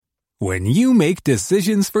When you make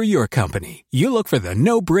decisions for your company, you look for the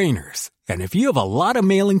no-brainers. And if you have a lot of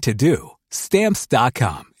mailing to do,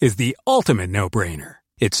 Stamps.com is the ultimate no-brainer.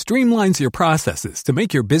 It streamlines your processes to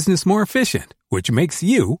make your business more efficient, which makes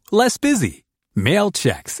you less busy. Mail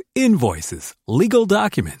checks, invoices, legal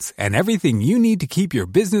documents, and everything you need to keep your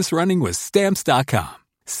business running with Stamps.com.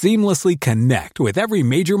 Seamlessly connect with every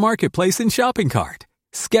major marketplace and shopping cart.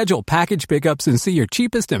 Schedule package pickups and see your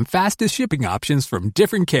cheapest and fastest shipping options from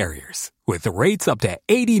different carriers, with rates up to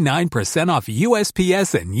 89% off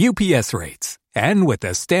USPS and UPS rates. And with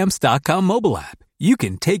the Stamps.com mobile app, you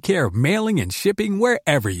can take care of mailing and shipping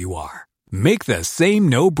wherever you are. Make the same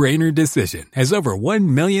no-brainer decision as over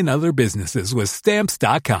 1 million other businesses with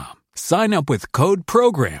Stamps.com. Sign up with code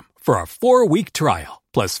PROGRAM for a 4-week trial,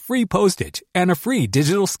 plus free postage and a free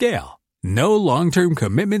digital scale. No long-term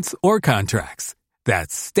commitments or contracts.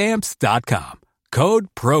 That's Stamps.com. Code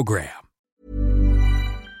PROGRAM.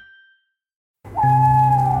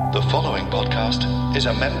 The following podcast is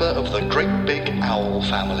a member of the Great Big Owl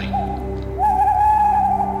family.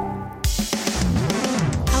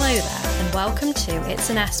 Hello there, and welcome to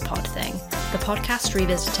It's an S-Pod Thing, the podcast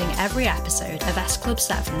revisiting every episode of S Club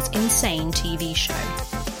 7's insane TV show.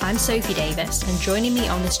 I'm Sophie Davis, and joining me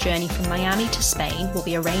on this journey from Miami to Spain will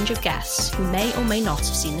be a range of guests who may or may not have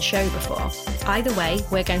seen the show before. Either way,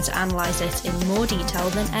 we're going to analyse it in more detail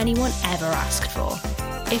than anyone ever asked for.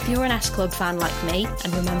 If you're an S Club fan like me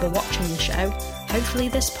and remember watching the show, hopefully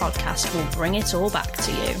this podcast will bring it all back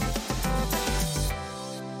to you.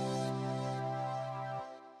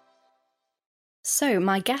 So,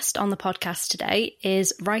 my guest on the podcast today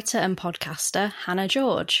is writer and podcaster Hannah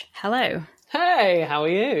George. Hello. Hey, how are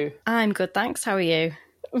you? I'm good, thanks. How are you?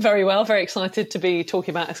 Very well, very excited to be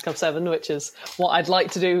talking about S Club 7, which is what I'd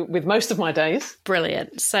like to do with most of my days.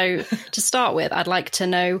 Brilliant. So, to start with, I'd like to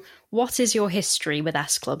know, what is your history with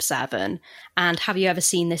S Club 7? And have you ever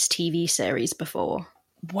seen this TV series before?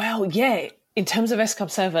 Well, yeah. In terms of S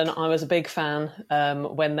Club 7, I was a big fan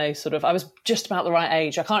when they I was just about the right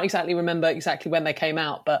age. I can't exactly remember exactly when they came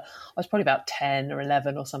out, but I was probably about 10 or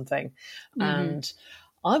 11 or something. Mm-hmm. And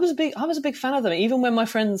I was a big fan of them. Even when my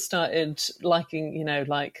friends started liking,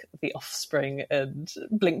 like The Offspring and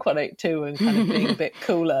Blink-182 and kind of being a bit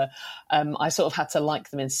cooler, I sort of had to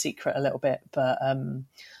like them in secret a little bit. But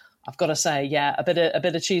I've got to say, yeah, a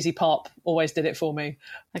bit of cheesy pop always did it for me.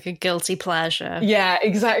 Like a guilty pleasure. Yeah,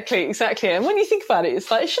 exactly. And when you think about it,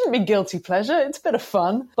 it's like, it shouldn't be guilty pleasure. It's a bit of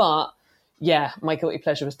fun. But yeah, my guilty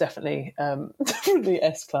pleasure was definitely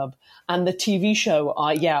S Club. And the TV show,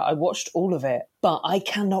 I watched all of it, but I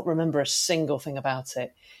cannot remember a single thing about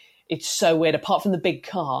it. It's so weird. Apart from the big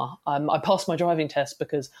car, I passed my driving test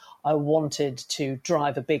because I wanted to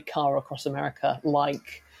drive a big car across America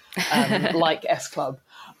like S Club.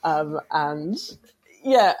 And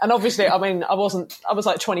obviously, I was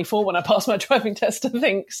like 24 when I passed my driving test, I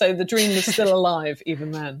think. So the dream was still alive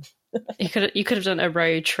even then. You could have done a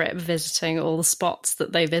road trip visiting all the spots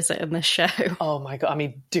that they visit in this show. Oh my God. I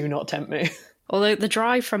mean, do not tempt me. Although the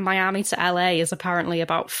drive from Miami to LA is apparently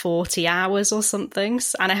about 40 hours or something.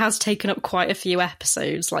 And it has taken up quite a few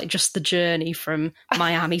episodes, like just the journey from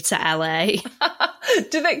Miami to LA.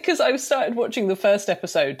 Did they? Because I started watching the first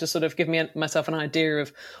episode to sort of give myself an idea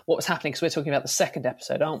of what was happening, because we're talking about the second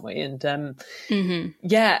episode, aren't we? And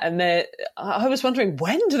I was wondering,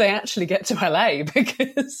 when do they actually get to LA?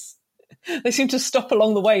 Because they seem to stop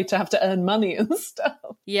along the way to have to earn money and stuff.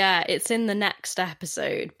 Yeah, it's in the next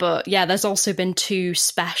episode. But yeah, there's also been 2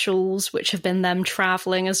 specials, which have been them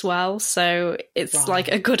travelling as well. So it's like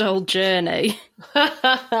a good old journey.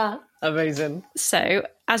 Amazing. So,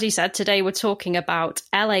 as you said, today we're talking about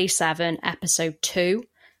LA7 episode 2,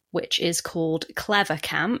 which is called Clever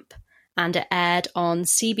Camp, and it aired on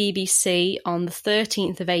CBBC on the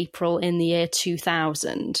 13th of April in the year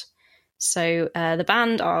 2000. So the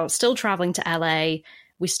band are still travelling to LA.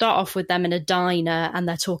 We start off with them in a diner, and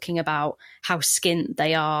they're talking about how skint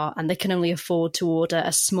they are, and they can only afford to order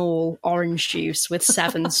a small orange juice with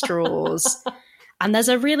 7 straws. And there's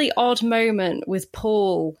a really odd moment with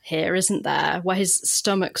Paul here, isn't there, where his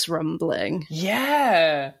stomach's rumbling.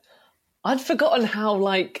 Yeah. I'd forgotten how,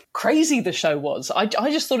 crazy the show was. I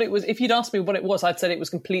just thought it was, if you'd asked me what it was, I'd said it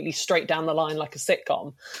was completely straight down the line like a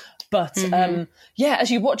sitcom. But,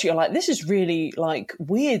 as you watch it, you're like, this is really,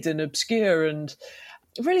 weird and obscure and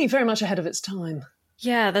really very much ahead of its time.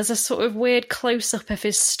 Yeah, there's a sort of weird close-up of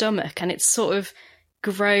his stomach, and it's sort of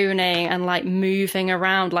groaning and moving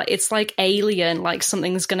around, it's like Alien,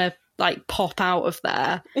 something's gonna pop out of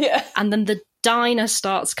there. Yeah. And then the diner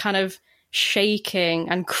starts kind of shaking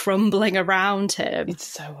and crumbling around him. It's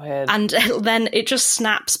so weird. And then it just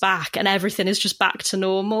snaps back and everything is just back to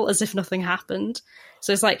normal as if nothing happened.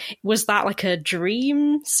 So it's like, was that like a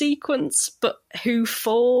dream sequence? But who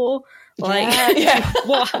for? Like, yeah.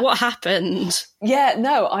 what happened? Yeah,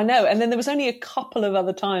 no, I know. And then there was only a couple of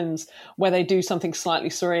other times where they do something slightly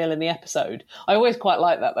surreal in the episode. I always quite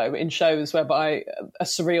like that, though, in shows whereby a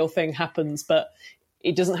surreal thing happens, but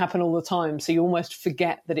it doesn't happen all the time. So you almost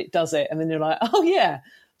forget that it does it. And then you're like, oh, yeah,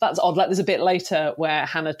 that's odd. Like there's a bit later where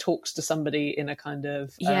Hannah talks to somebody in a kind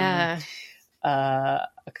of a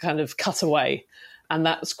kind of cutaway. And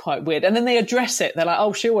that's quite weird. And then they address it. They're like,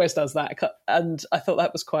 oh, she always does that. And I thought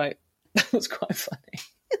that was quite funny.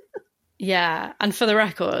 Yeah, and for the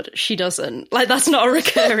record, she doesn't. Like, that's not a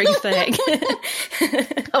recurring thing.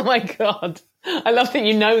 Oh my God. I love that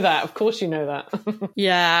you know that. Of course you know that.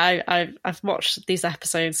 Yeah, I've watched these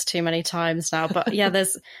episodes too many times now. But yeah,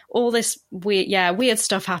 there's all this weird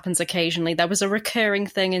stuff happens occasionally. There was a recurring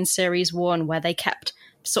thing in series 1 where they kept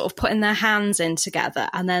sort of putting their hands in together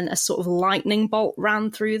and then a sort of lightning bolt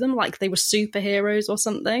ran through them like they were superheroes or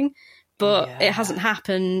something. But it hasn't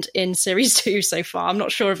happened in series 2 so far. I'm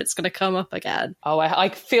not sure if it's going to come up again. Oh, I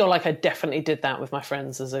feel like I definitely did that with my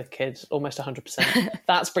friends as a kid, almost 100%.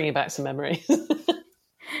 That's bringing back some memories.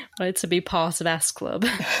 Wanted to be part of S Club.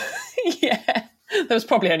 Yeah. There was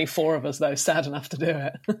probably only 4 of us, though, sad enough to do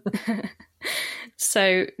it.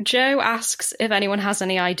 So Joe asks if anyone has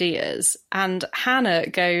any ideas, and Hannah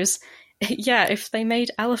goes, yeah, if they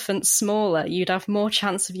made elephants smaller, you'd have more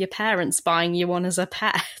chance of your parents buying you one as a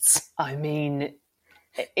pet. I mean,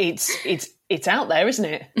 it's out there, isn't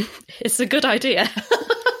it? It's a good idea.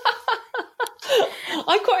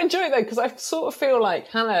 I quite enjoy it, though, because I sort of feel like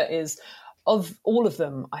Hannah is, of all of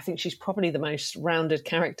them, I think she's probably the most rounded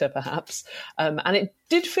character, perhaps. And it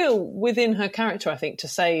did feel within her character, I think, to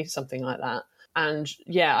say something like that. And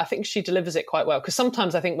yeah, I think she delivers it quite well. Because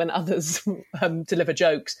sometimes I think when others deliver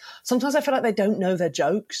jokes, sometimes I feel like they don't know their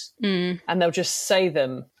jokes and they'll just say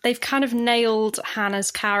them. They've kind of nailed Hannah's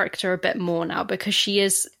character a bit more now because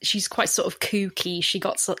she's quite sort of kooky. She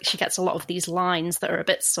gets a lot of these lines that are a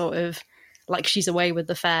bit sort of like she's away with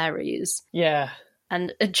the fairies. Yeah.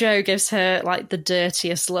 And Joe gives her like the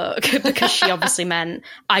dirtiest look because she obviously meant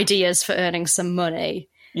ideas for earning some money.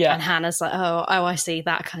 Yeah. And Hannah's like, oh, I see,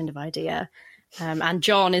 that kind of idea. And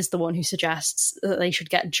John is the one who suggests that they should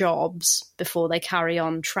get jobs before they carry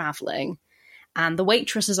on travelling. And the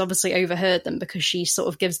waitress has obviously overheard them because she sort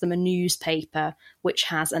of gives them a newspaper which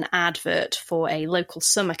has an advert for a local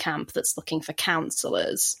summer camp that's looking for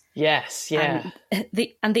counsellors. Yes, yeah.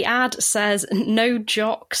 And the ad says, no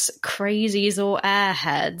jocks, crazies or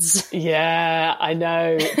airheads. Yeah, I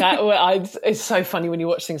know. It's so funny when you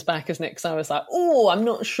watch things back, isn't it? Because I was like, oh, I'm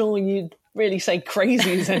not sure you'd really say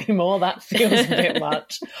crazies anymore. That feels a bit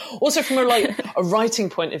much. Also, from a writing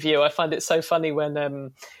point of view, I find it so funny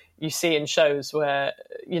when you see in shows where,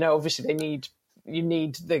 obviously you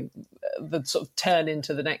need the sort of turn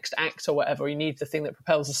into the next act or whatever, or you need the thing that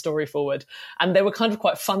propels the story forward. And they were kind of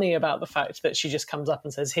quite funny about the fact that she just comes up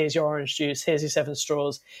and says, here's your orange juice, here's your 7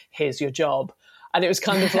 straws, here's your job. And it was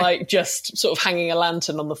kind of like just sort of hanging a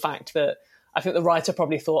lantern on the fact that I think the writer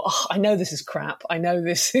probably thought, oh, I know this is crap. I know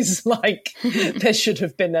this is like, there should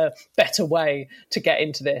have been a better way to get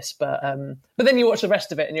into this. But then you watch the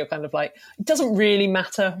rest of it and you're kind of like, it doesn't really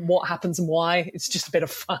matter what happens and why. It's just a bit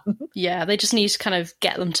of fun. Yeah, they just need to kind of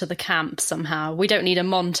get them to the camp somehow. We don't need a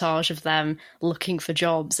montage of them looking for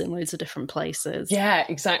jobs in loads of different places. Yeah,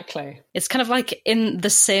 exactly. It's kind of like in The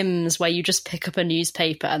Sims where you just pick up a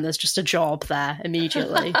newspaper and there's just a job there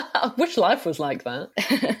immediately. I wish life was like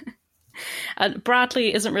that. And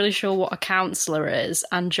Bradley isn't really sure what a counsellor is,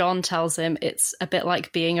 and John tells him it's a bit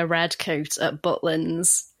like being a redcoat at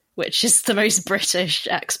Butlins, which is the most British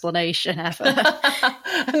explanation ever.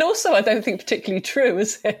 And also, I don't think particularly true,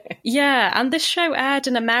 is it? Yeah, and this show aired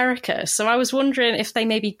in America, so I was wondering if they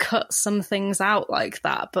maybe cut some things out like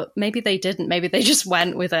that, but maybe they didn't. Maybe they just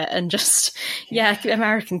went with it and just,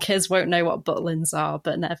 American kids won't know what Butlins are,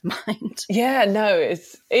 but never mind. Yeah, no,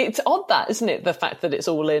 it's odd that, isn't it? The fact that it's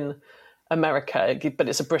all in America, but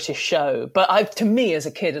it's a British show. But to me as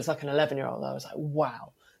a kid, as like an 11-year-old, I was like,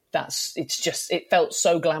 wow, it felt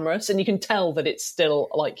so glamorous. And you can tell that it's still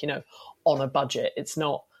like, on a budget. It's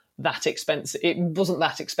not that expensive. It wasn't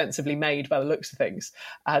that expensively made by the looks of things.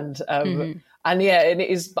 And and it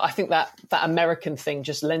is, I think that American thing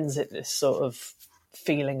just lends it this sort of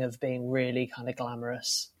feeling of being really kind of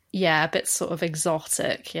glamorous. Yeah, a bit sort of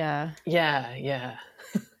exotic, yeah. Yeah.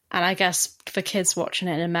 And I guess for kids watching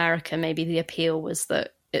it in America, maybe the appeal was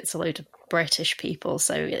that it's a load of British people,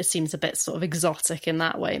 so it seems a bit sort of exotic in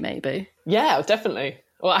that way, maybe. Yeah, definitely.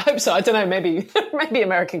 Well, I hope so. I don't know. Maybe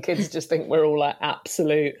American kids just think we're all like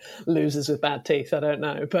absolute losers with bad teeth. I don't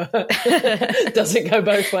know, but does it go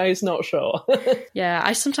both ways? Not sure. Yeah,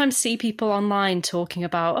 I sometimes see people online talking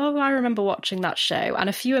about, oh, I remember watching that show. And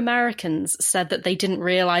a few Americans said that they didn't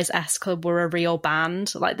realise S Club were a real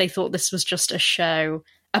band. Like, they thought this was just a show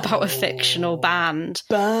about a fictional band.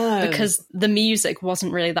 Because the music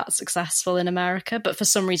wasn't really that successful in America. But for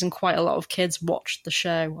some reason, quite a lot of kids watched the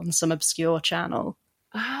show on some obscure channel.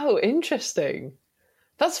 Oh, interesting.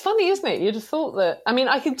 That's funny, isn't it? You'd have thought that... I mean,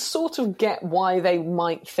 I could sort of get why they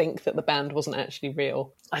might think that the band wasn't actually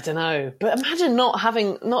real. I don't know. But imagine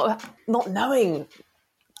not knowing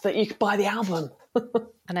that you could buy the album.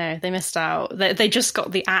 I know, they missed out. They just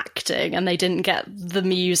got the acting and they didn't get the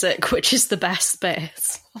music, which is the best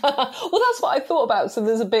bit. Well, that's what I thought about. So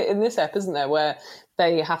there's a bit in this ep, isn't there, where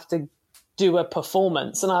they have to do a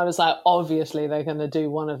performance, and I was like, obviously they're going to do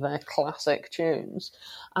one of their classic tunes,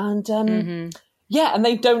 and yeah, and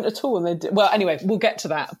they don't at all. And well, anyway, we'll get to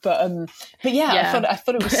that. But yeah. I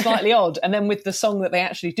thought it was slightly odd. And then with the song that they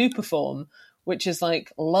actually do perform, which is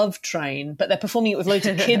like Love Train, but they're performing it with loads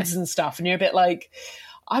of kids and stuff, and you're a bit like,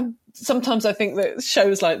 sometimes I think that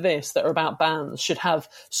shows like this that are about bands should have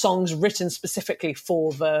songs written specifically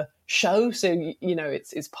for the show, so you know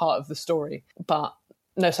it's part of the story, but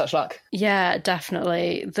no such luck. Yeah,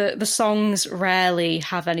 definitely. The songs rarely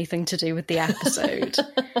have anything to do with the episode.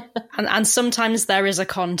 and sometimes there is a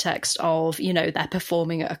context of, you know, they're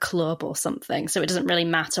performing at a club or something, so it doesn't really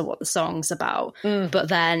matter what the song's about. But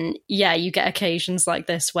then, yeah, you get occasions like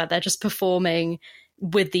this where they're just performing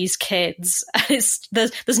with these kids.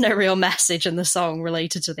 There's no real message in the song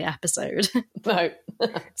related to the episode. No.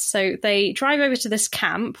 So they drive over to this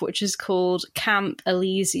camp, which is called Camp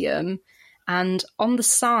Elysium. And on the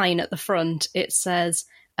sign at the front, it says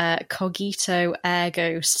cogito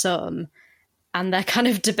ergo sum. And they're kind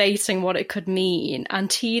of debating what it could mean. And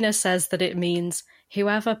Tina says that it means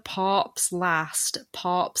whoever parps last,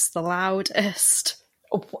 parps the loudest.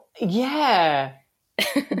 Yeah.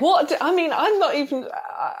 What? I mean, I'm not even...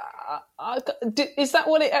 is that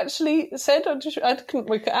what it actually said? I couldn't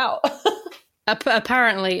work it out.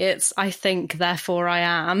 Apparently it's, I think, therefore I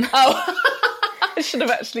am. Oh, I should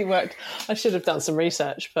have actually worked. I should have done some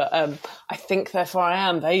research, but I think therefore I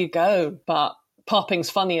am. There you go. But popping's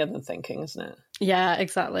funnier than thinking, isn't it? Yeah,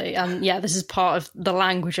 exactly. And yeah, this is part of the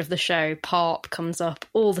language of the show. Parp comes up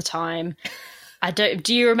all the time.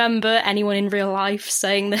 Do you remember anyone in real life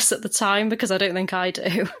saying this at the time? Because I don't think I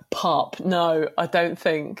do. Parp? No, I don't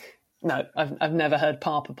think. No, I've never heard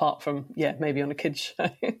parp apart from, maybe on a kids show.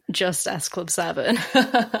 Just S Club 7.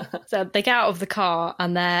 So they get out of the car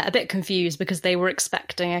and they're a bit confused because they were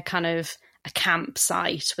expecting a kind of a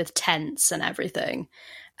campsite with tents and everything.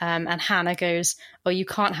 And Hannah goes, oh, you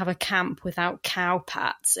can't have a camp without cow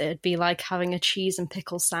pats. It'd be like having a cheese and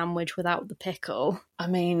pickle sandwich without the pickle. I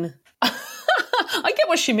mean... I get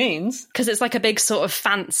what she means. Because it's like a big sort of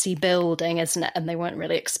fancy building, isn't it? And they weren't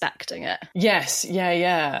really expecting it. Yes,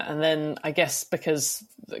 yeah. And then I guess because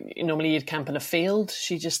normally you'd camp in a field,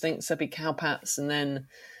 she just thinks there'd be cowpats. And then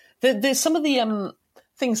there's some of the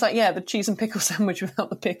things like, the cheese and pickle sandwich without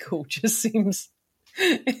the pickle just seems...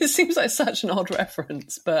 It seems like such an odd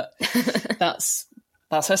reference, but that's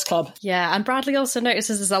S Club. Yeah, and Bradley also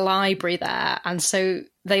notices there's a library there, and so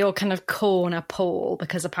they all kind of corner Paul,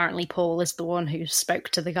 because apparently Paul is the one who spoke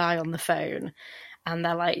to the guy on the phone, and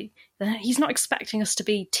they're like, he's not expecting us to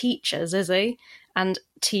be teachers, is he? And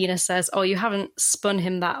Tina says, oh, you haven't spun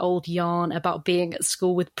him that old yarn about being at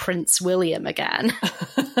school with Prince William again.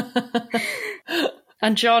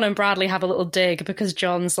 And John and Bradley have a little dig because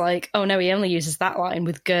John's like, oh no, he only uses that line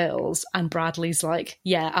with girls. And Bradley's like,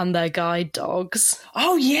 yeah, and their guide dogs.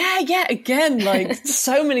 Oh yeah. Again, like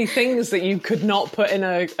so many things that you could not put in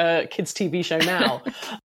a kids' TV show now.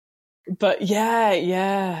 But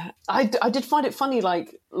yeah. I did find it funny,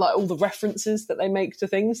 like all the references that they make to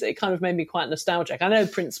things. It kind of made me quite nostalgic. I know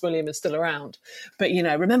Prince William is still around, but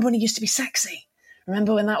remember when he used to be sexy?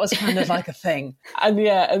 Remember when that was kind of like a thing? And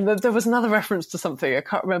there was another reference to something. I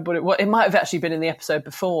can't remember what it might have actually been in the episode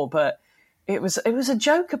before, but it was a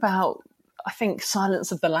joke about, I think,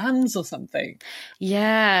 Silence of the Lambs or something.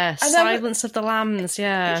 Yeah, Silence of the Lambs,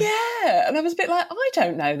 yeah. Yeah, and I was a bit like, I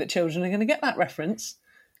don't know that children are going to get that reference.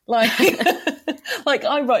 Like, like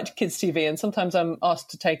I write to kids' TV, and sometimes I'm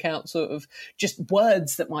asked to take out sort of just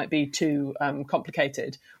words that might be too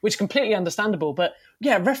complicated, which is completely understandable. But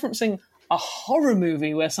yeah, referencing a horror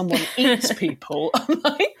movie where someone eats people. I'm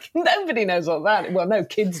like, nobody knows what that. Well, no,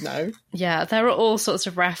 kids know. Yeah, there are all sorts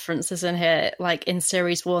of references in here. Like in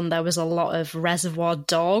series 1, there was a lot of Reservoir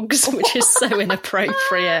Dogs, which is so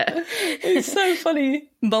inappropriate. It's so funny.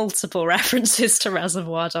 Multiple references to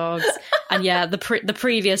Reservoir Dogs. And yeah, the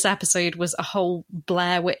previous episode was a whole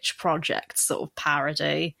Blair Witch Project sort of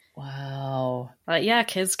parody. Wow. Like, yeah,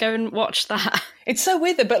 kids, go and watch that. It's so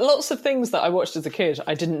weird, but lots of things that I watched as a kid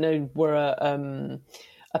I didn't know were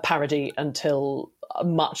a parody until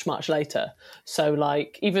much, much later. So,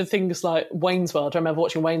 like, even things like Wayne's World. I remember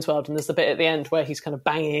watching Wayne's World, and there's the bit at the end where he's kind of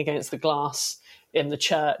banging against the glass in the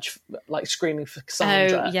church, like screaming for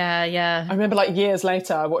Cassandra. Oh, yeah, yeah. I remember, like, years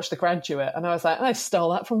later, I watched The Graduate, and I was like, I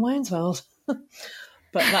stole that from Wayne's World.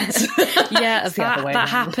 But that's yeah, that's that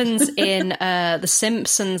happens in The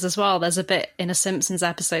Simpsons as well. There's a bit in a Simpsons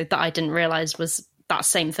episode that I didn't realise was that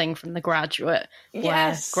same thing from The Graduate,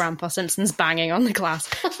 where Grandpa Simpson's banging on the glass.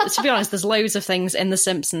 To be honest, there's loads of things in The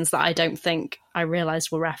Simpsons that I don't think I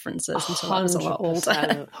realised were references until I was a lot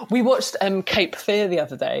older. We watched Cape Fear the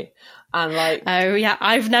other day, and like, oh yeah,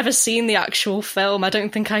 I've never seen the actual film. I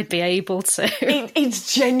don't think I'd be able to.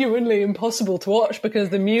 It's genuinely impossible to watch because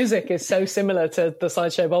the music is so similar to the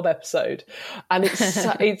Sideshow Bob episode, and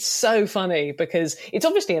it's so funny because it's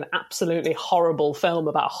obviously an absolutely horrible film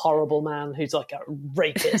about a horrible man who's like a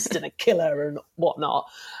rapist and a killer and whatnot,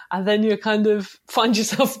 and then you kind of find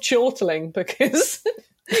yourself chortling because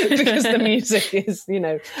the music is, you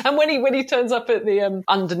know, and when he turns up at the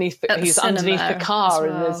underneath the car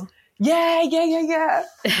and there's yeah,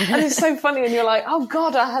 and it's so funny, and you're like, oh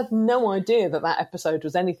god, I had no idea that episode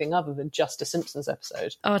was anything other than just a Simpsons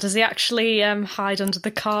episode. Oh, does he actually hide under the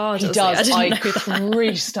car? He does. I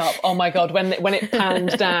creased up. Oh my god, when it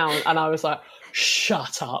panned down, and I was like,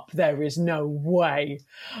 shut up, there is no way.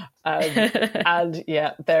 And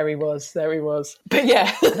yeah, there he was. But yeah,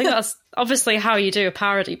 I think that's obviously how you do a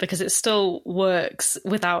parody, because it still works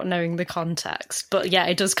without knowing the context. But yeah,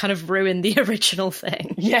 it does kind of ruin the original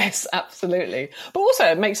thing. Yes, absolutely. But also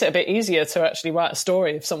it makes it a bit easier to actually write a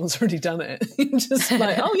story if someone's already done it. Just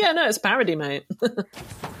like, oh yeah, no, it's parody, mate.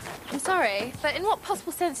 I'm sorry, but in what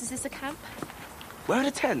possible sense is this a camp? Where are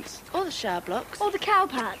the tents? Or the share blocks? Or the cow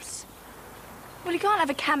pads? Well, you can't have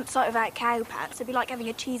a campsite without cow pads. It'd be like having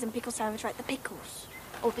a cheese and pickle sandwich without the pickles.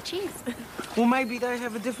 Or the cheese. Well, maybe they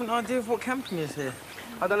have a different idea of what camping is here.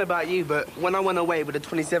 I don't know about you, but when I went away with the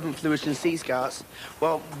 27th Lewisham Sea Scouts,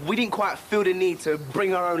 well, we didn't quite feel the need to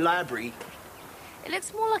bring our own library. It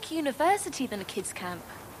looks more like a university than a kids' camp.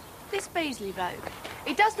 This Beasley bloke,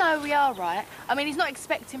 he does know who we are, right? I mean, he's not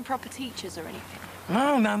expecting proper teachers or anything.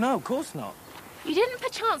 No, of course not. You didn't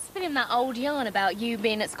perchance spin him that old yarn about you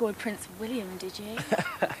being at school with Prince William, did you?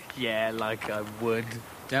 Yeah, like I would.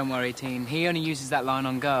 Don't worry, teen. He only uses that line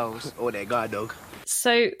on girls. Or their guide dog.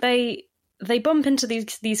 So they bump into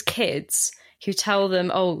these kids who tell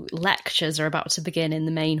them, oh, lectures are about to begin in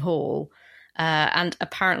the main hall. And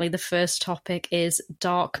apparently the first topic is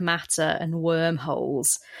dark matter and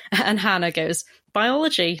wormholes. And Hannah goes,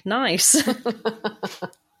 biology, nice.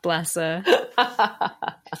 Bless her.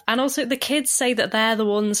 And also the kids say that they're the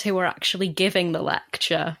ones who are actually giving the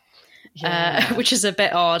lecture, which is a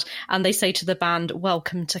bit odd. And they say to the band,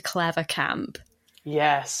 welcome to Clever Camp.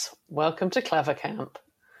 Yes, welcome to Clever Camp.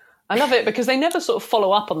 I love it because they never sort of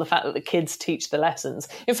follow up on the fact that the kids teach the lessons.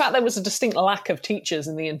 In fact, there was a distinct lack of teachers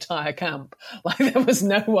in the entire camp. Like, there was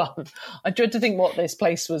no one. I dread to think what this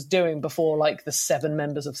place was doing before, like, the 7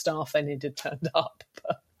 members of staff they needed turned up.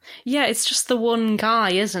 Yeah, it's just the one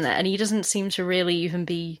guy, isn't it? And he doesn't seem to really even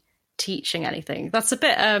be teaching anything. That's a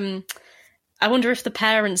bit... I wonder if the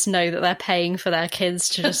parents know that they're paying for their kids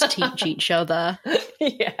to just teach each other.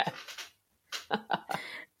 Yeah.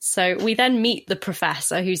 So we then meet the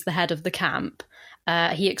professor, who's the head of the camp.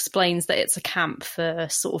 He explains that it's a camp for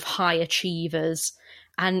sort of high achievers.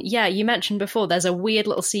 And yeah, you mentioned before, there's a weird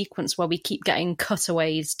little sequence where we keep getting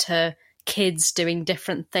cutaways to kids doing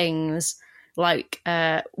different things. Like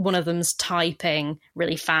one of them's typing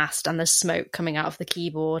really fast and there's smoke coming out of the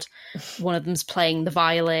keyboard. One of them's playing the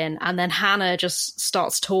violin, and then Hannah just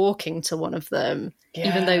starts talking to one of them,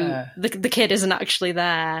 even though the kid isn't actually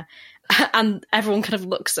there. And everyone kind of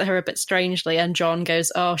looks at her a bit strangely, and John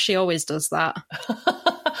goes, oh, she always does that.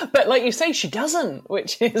 But like you say, she doesn't,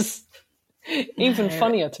 which is even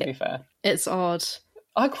funnier, to be fair. It's odd.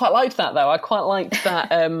 I quite liked that, though. I quite liked that.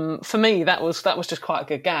 For me, that was just quite a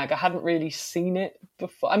good gag. I hadn't really seen it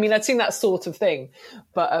before. I mean, I'd seen that sort of thing,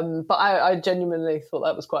 but I genuinely thought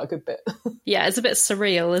that was quite a good bit. Yeah, it's a bit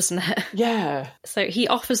surreal, isn't it? Yeah. So he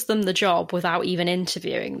offers them the job without even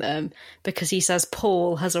interviewing them, because he says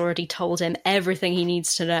Paul has already told him everything he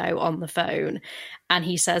needs to know on the phone. And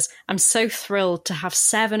he says, I'm so thrilled to have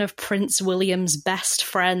 7 of Prince William's best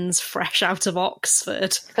friends fresh out of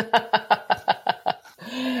Oxford.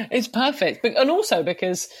 It's perfect. And also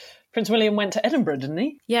because Prince William went to Edinburgh, didn't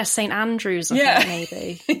he? Yeah, St Andrews, I think,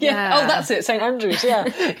 maybe. Yeah. Oh, that's it, St Andrews, yeah.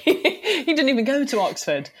 He didn't even go to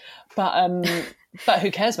Oxford. But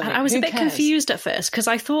who cares, mate? And I was a bit confused at first, because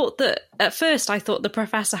I thought the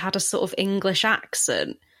professor had a sort of English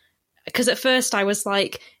accent. Because at first I was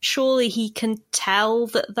like, surely he can tell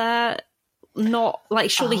that they're not, like,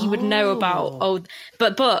 surely he would know about,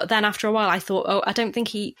 but then after a while I thought, I don't think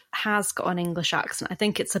he has got an English accent. I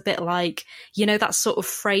think it's a bit like, that sort of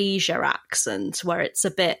Frasier accent where it's a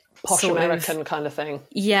bit posh American kind of thing.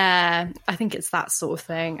 Yeah, I think it's that sort of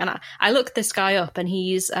thing. And I looked this guy up, and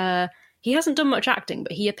he hasn't done much acting,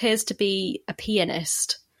 but he appears to be a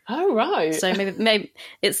pianist. Oh, right. So maybe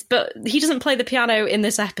but he doesn't play the piano in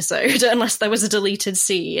this episode unless there was a deleted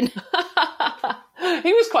scene.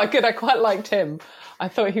 He was quite good. I quite liked him. I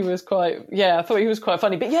thought he was quite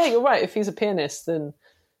funny. But yeah, you're right. If he's a pianist, then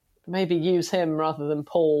maybe use him rather than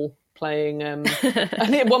Paul playing. And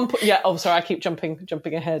at one point, sorry, I keep jumping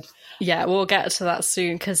ahead. Yeah, we'll get to that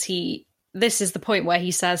soon, because this is the point where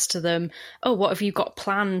he says to them, oh, what have you got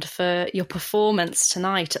planned for your performance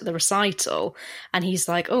tonight at the recital? And he's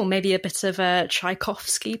like, oh, maybe a bit of a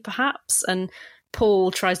Tchaikovsky, perhaps? And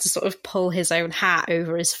Paul tries to sort of pull his own hat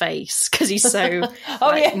over his face because he's so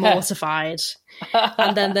mortified.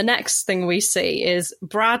 And then the next thing we see is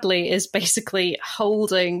Bradley is basically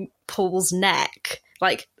holding Paul's neck,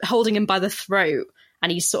 like holding him by the throat, and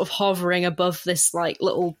he's sort of hovering above this like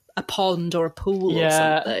a pond or a pool or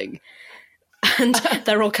something. And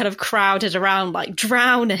they're all kind of crowded around, like,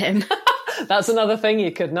 drown him. That's another thing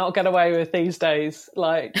you could not get away with these days.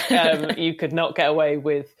 Like, you could not get away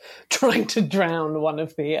with trying to drown one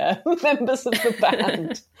of the members of the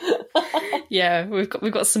band. Yeah, we've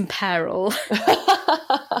got some peril.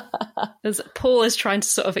 As Paul is trying to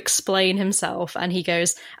sort of explain himself, and he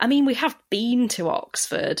goes, I mean, we have been to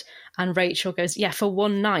Oxford. And Rachel goes, yeah, for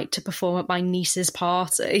one night to perform at my niece's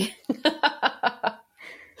party.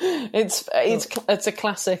 It's a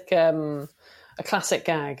classic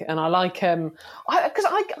gag, and I like because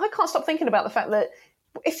I can't stop thinking about the fact that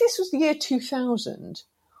if this was the year 2000,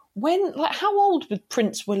 how old would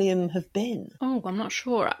Prince William have been? Oh, I'm not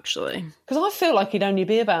sure actually, because I feel like he'd only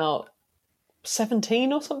be about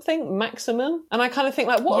 17 or something maximum, and I kind of think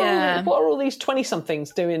like, what are all these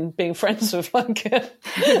 20-somethings doing being friends with like a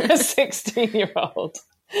 16-year-old?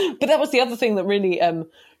 But that was the other thing that really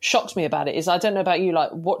shocked me about it, is I don't know about you,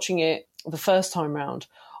 like watching it the first time round,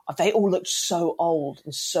 they all looked so old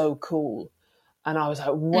and so cool. And I was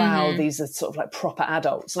like, wow, these are sort of like proper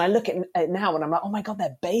adults. And I look at it now and I'm like, oh my God,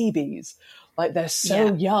 they're babies. Like they're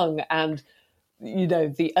so young. And,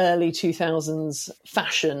 the early 2000s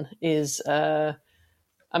fashion is... it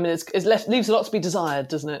leaves a lot to be desired,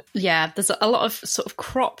 doesn't it? Yeah, there's a lot of sort of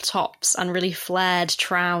crop tops and really flared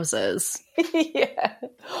trousers. Yeah.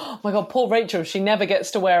 Oh my God, poor Rachel, she never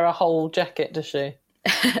gets to wear a whole jacket, does she?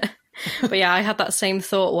 But yeah, I had that same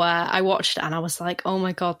thought where I watched it and I was like, oh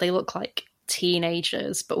my God, they look like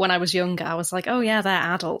teenagers. But when I was younger, I was like, oh yeah, they're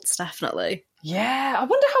adults, definitely. Yeah, I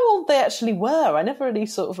wonder how old they actually were. I never really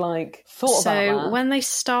sort of like thought about that. So when they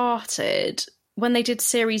started, when they did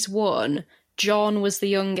series 1... John was the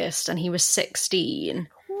youngest and he was 16.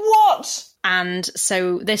 What? And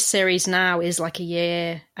so this series now is like a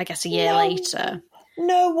year later.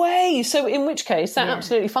 No way. So in which case, they're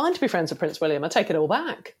absolutely fine to be friends with Prince William. I take it all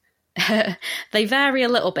back. They vary a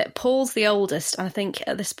little bit. Paul's the oldest, and I think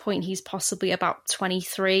at this point he's possibly about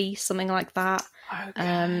 23, something like that.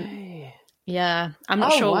 Okay. Yeah, I'm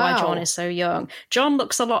not sure why John is so young. John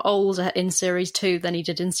looks a lot older in Series 2 than he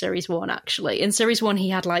did in Series 1, actually. In Series 1, he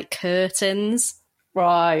had, like, curtains.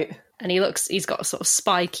 Right. And he's got sort of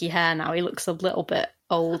spiky hair now. He looks a little bit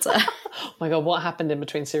older. Oh, my God, what happened in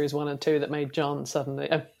between Series 1 and 2 that made John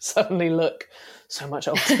suddenly look so much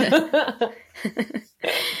older?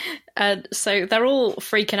 So they're all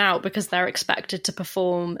freaking out because they're expected to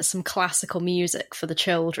perform some classical music for the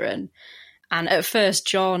children. And at first,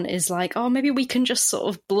 John is like, oh, maybe we can just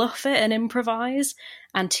sort of bluff it and improvise.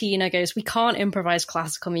 And Tina goes, we can't improvise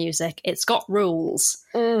classical music. It's got rules.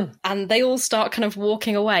 And they all start kind of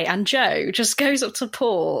walking away. And Joe just goes up to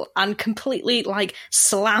Paul and completely, like,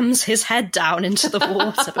 slams his head down into the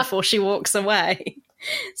water before she walks away.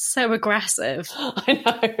 So aggressive.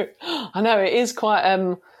 I know. It is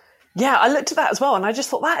quite... Yeah, I looked at that as well, and I just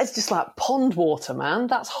thought, that is just like pond water, man.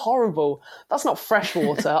 That's horrible. That's not fresh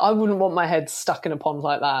water. I wouldn't want my head stuck in a pond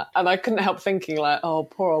like that. And I couldn't help thinking, like, oh,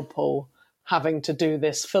 poor old Paul having to do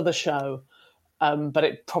this for the show, but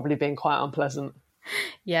it probably being quite unpleasant.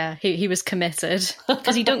 Yeah, he was committed,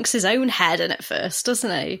 because he dunks his own head in at first,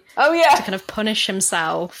 doesn't he? Oh, yeah. To kind of punish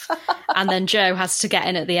himself. And then Joe has to get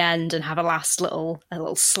in at the end and have a last little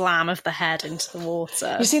slam of the head into the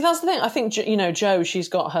water. You see, that's the thing. I think, Jo, she's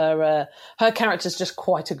got her character's just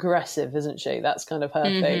quite aggressive, isn't she? That's kind of her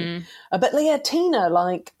thing. But yeah, Tina,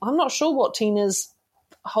 like, I'm not sure what Tina's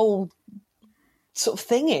whole sort of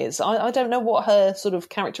thing is. I don't know what her sort of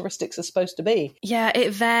characteristics are supposed to be. Yeah,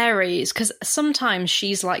 it varies, because sometimes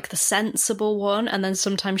she's like the sensible one, and then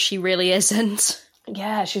sometimes she really isn't.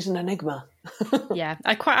 Yeah, she's an enigma. Yeah,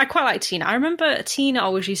 I quite like Tina. I remember Tina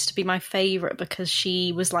always used to be my favourite because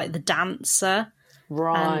she was like the dancer.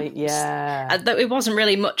 Right, yeah. It wasn't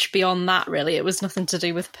really much beyond that, really. It was nothing to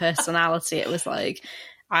do with personality. It was like,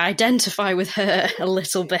 I identify with her a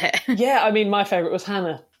little bit. Yeah, I mean, my favourite was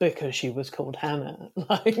Hannah, because she was called Hannah.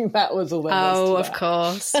 Like, that was all there was to of that.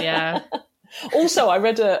 Course, yeah. Also, I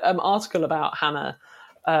read an article about Hannah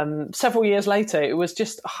several years later. It was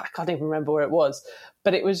just, I can't even remember where it was,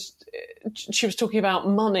 but she was talking about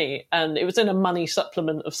money, and it was in a money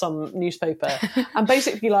supplement of some newspaper. And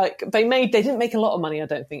basically, like, they didn't make a lot of money, I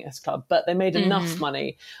don't think, S Club, but they made enough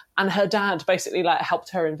money. And her dad basically, like, helped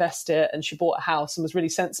her invest it, and she bought a house and was really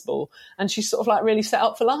sensible. And she's sort of, like, really set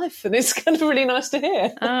up for life. And it's kind of really nice to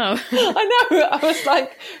hear. Oh. I know. I was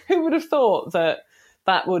like, who would have thought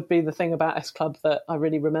that would be the thing about S Club that I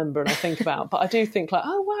really remember and I think about? But I do think, like,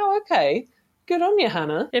 oh, wow, okay. Good on you,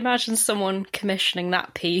 Hannah. Imagine someone commissioning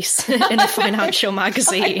that piece in a financial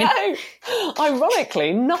magazine. I know.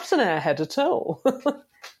 Ironically, not an airhead at all.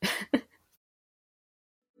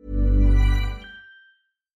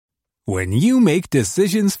 When you make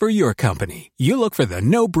decisions for your company, you look for the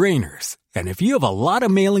no-brainers. And if you have a lot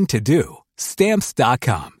of mailing to do,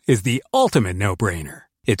 Stamps.com is the ultimate no-brainer.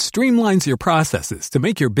 It streamlines your processes to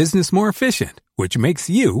make your business more efficient, which makes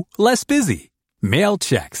you less busy. Mail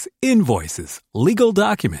checks, invoices, legal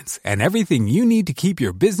documents, and everything you need to keep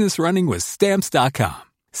your business running with Stamps.com.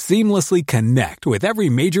 Seamlessly connect with every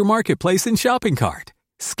major marketplace and shopping cart.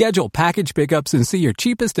 Schedule package pickups and see your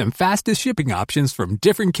cheapest and fastest shipping options from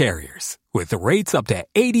different carriers, with rates up to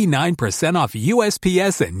 89% off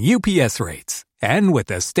USPS and UPS rates. And with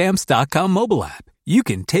the Stamps.com mobile app, you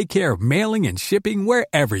can take care of mailing and shipping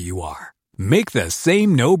wherever you are. Make the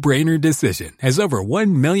same no-brainer decision as over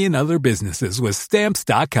 1 million other businesses with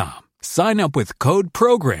Stamps.com. Sign up with code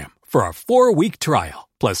PROGRAM for a 4-week trial,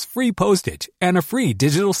 plus free postage and a free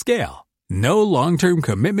digital scale. No long-term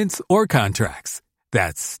commitments or contracts.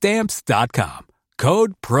 That's Stamps.com.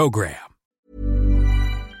 Code PROGRAM.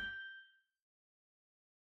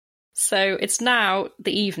 So it's now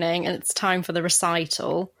the evening and it's time for the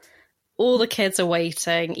recital. All the kids are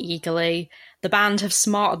waiting eagerly. The band have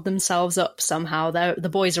smarted themselves up somehow. The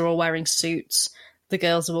boys are all wearing suits. The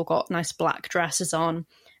girls have all got nice black dresses on.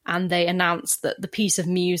 And they announce that the piece of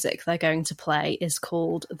music they're going to play is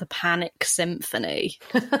called The Panic Symphony.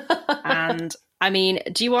 And, I mean,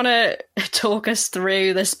 do you want to talk us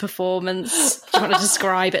through this performance? Do you want to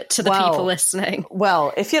describe it to the people listening?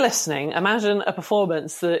 Well, if you're listening, imagine a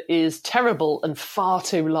performance that is terrible and far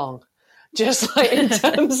too long. Just like in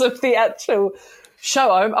terms of the actual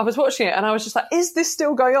show, I was watching it and I was just like, is this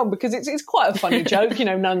still going on? Because it's quite a funny joke,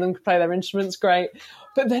 none of them can play their instruments great.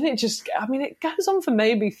 But then it goes on for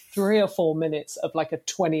maybe 3 or 4 minutes of like a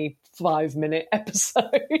 25-minute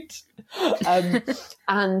episode.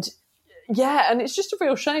 And it's just a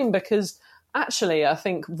real shame because actually I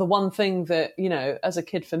think the one thing that, as a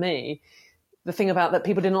kid for me, the thing about that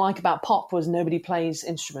people didn't like about pop was nobody plays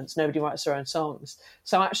instruments, nobody writes their own songs.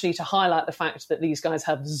 So actually to highlight the fact that these guys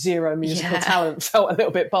have zero musical talent felt a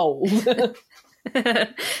little bit bold.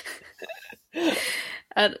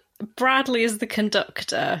 Bradley is the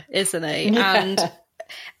conductor, isn't he? Yeah. And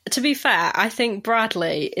To be fair, I think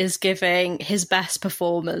Bradley is giving his best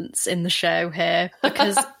performance in the show here,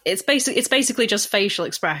 because it's basically just facial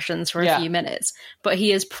expressions for a few minutes, but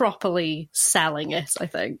he is properly selling it, I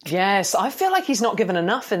think. Yes, I feel like he's not given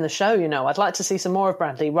enough in the show, you know. I'd like to see some more of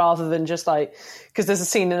Bradley rather than just like, because there's a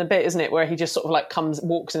scene in a bit, isn't it, where he just sort of like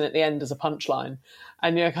walks in at the end as a punchline,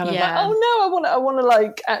 and you're kind of like, oh no, I want to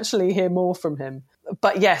like actually hear more from him.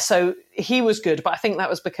 But yeah, so he was good, but I think that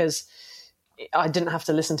was because I didn't have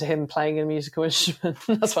to listen to him playing a musical instrument.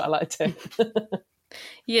 That's why I liked him.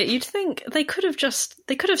 Yeah, you'd think they could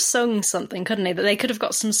have sung something, couldn't they? That they could have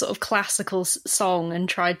got some sort of classical song and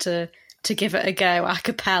tried to give it a go a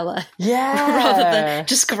cappella. Yeah. Rather than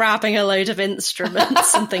just grabbing a load of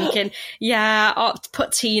instruments and thinking, I'll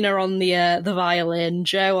put Tina on the violin,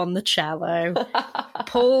 Joe on the cello.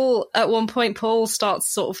 At one point, Paul starts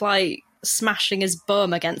sort of like smashing his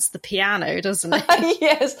bum against the piano, doesn't he?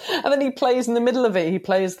 Yes, and then he plays in the middle of it. He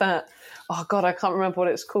plays that. Oh God, I can't remember what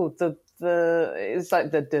it's called. It's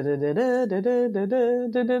like the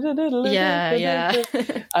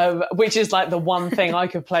which is like the one thing I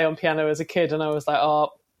could play on piano as a kid, and I was like,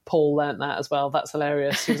 oh, Paul learnt that as well. That's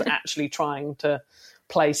hilarious. He was actually trying to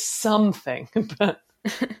play something, but.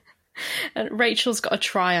 And Rachel's got a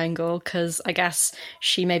triangle because I guess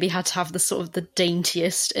she maybe had to have the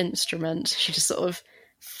daintiest instrument. She just sort of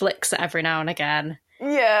flicks it every now and again.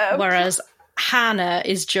 Yeah. Whereas Hannah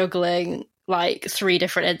is juggling like 3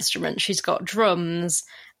 different instruments. She's got drums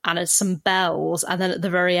and some bells, and then at the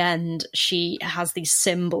very end she has these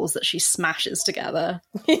cymbals that she smashes together.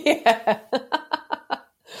 Yeah.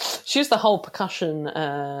 She's the whole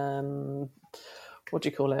percussion what do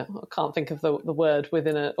you call it? I can't think of the word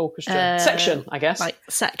within an orchestra. Section, I guess. Like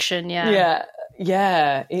section, yeah.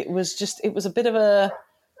 Yeah. It was a bit of a...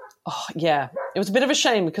 Oh, yeah. It was a bit of a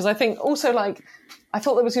shame because I think also, like, I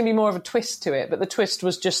thought there was going to be more of a twist to it, but the twist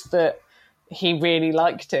was just that he really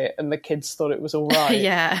liked it and the kids thought it was all right.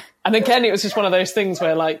 Yeah. And again, it was just one of those things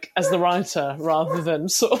where, like, as the writer, rather than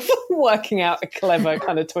sort of working out a clever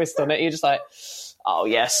kind of twist on it, you're just like... Oh,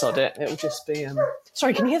 yeah, sod it. It'll just be...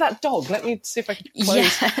 Sorry, can you hear that dog? Let me see if I can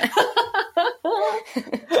close. Yeah.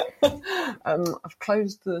 I've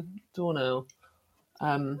closed the door now.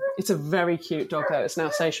 It's a very cute dog, though. It's an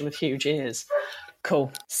Alsatian with huge ears.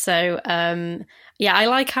 Cool. So, I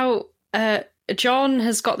like how John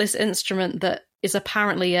has got this instrument that is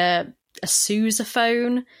apparently a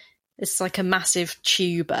sousaphone. It's like a massive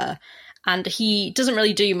tuba. And he doesn't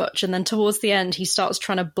really do much. And then towards the end, he starts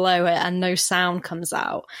trying to blow it and no sound comes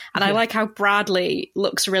out. And I like how Bradley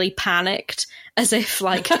looks really panicked, as if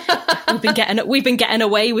like, we've been getting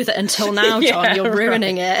away with it until now, John, you're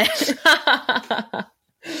ruining it.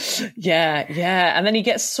 Yeah. And then he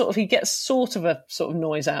gets sort of a sort of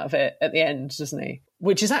noise out of it at the end, doesn't he?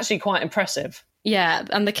 Which is actually quite impressive. Yeah,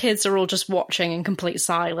 and the kids are all just watching in complete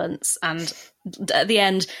silence. And at the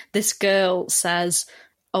end, this girl says,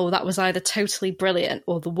 oh, that was either totally brilliant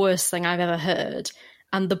or the worst thing I've ever heard.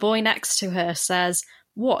 And the boy next to her says,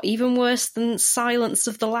 what, even worse than Silence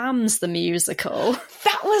of the Lambs, the musical?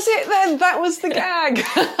 That was it then. That was the gag.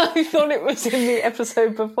 I thought it was in the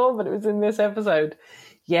episode before, but it was in this episode.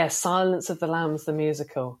 Yeah, Silence of the Lambs, the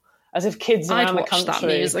musical. As if kids around the country... that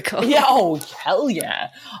musical. Yeah, oh, hell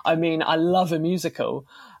yeah. I mean, I love a musical.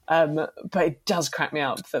 But it does crack me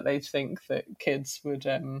up that they think that kids would...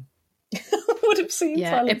 would have seen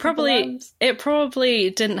Silence of the Lambs. It probably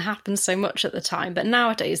didn't happen so much at the time, but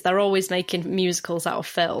nowadays they're always making musicals out of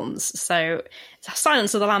films. So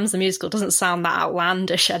Silence of the Lambs, the musical, doesn't sound that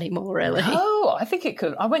outlandish anymore, really. Oh, I think it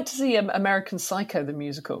could. I went to see American Psycho, the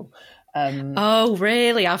musical. Oh,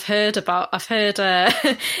 really? I've heard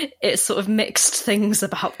it's sort of mixed things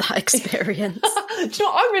about that experience. Do you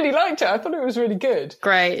know what? I really liked it. I thought it was really good.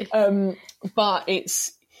 Great. But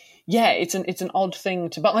it's an odd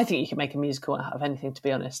thing but I think you can make a musical out of anything, to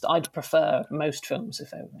be honest. I'd prefer most films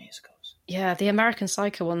if they were musicals. Yeah, the American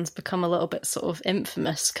Psycho one's become a little bit sort of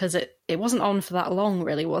infamous because it wasn't on for that long,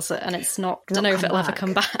 really, was it? And it's not don't know if it'll ever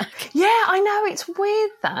come back. Yeah, I know, it's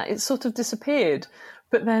weird that it sort of disappeared.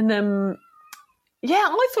 But then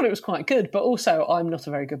I thought it was quite good, but also I'm not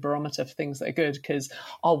a very good barometer for things that are good because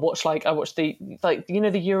I watched the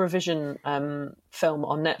Eurovision film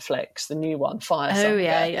on Netflix, the new one, Fire Song. Oh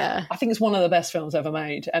yeah. I think it's one of the best films ever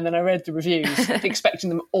made. And then I read the reviews, expecting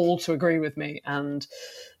them all to agree with me, and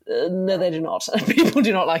no, they do not. People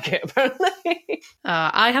do not like it, apparently.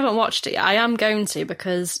 I haven't watched it yet. I am going to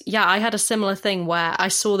because, I had a similar thing where I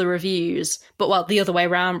saw the reviews, but the other way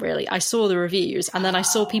around, really. I saw the reviews and then I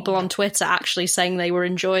saw people on Twitter actually saying they were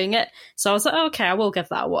enjoying it. So I was like, okay, I will give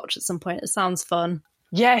that a watch at some point. It sounds fun.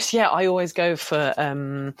 Yes, yeah, I always go for,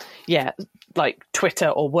 like Twitter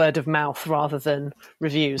or word of mouth rather than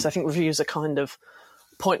reviews. I think reviews are kind of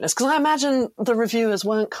pointless because I imagine the reviewers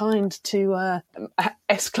weren't kind to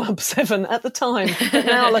S Club 7 at the time. But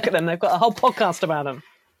now look at them, they've got a whole podcast about them.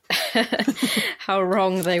 How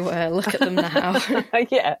wrong they were. Look at them now.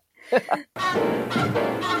 Yeah.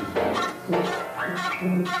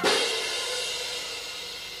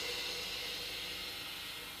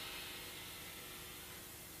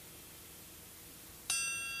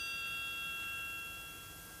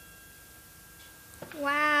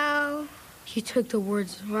 Wow. You took the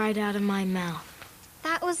words right out of my mouth.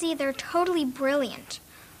 That was either totally brilliant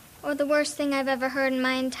or the worst thing I've ever heard in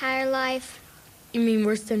my entire life. You mean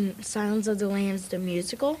worse than Silence of the Lambs, the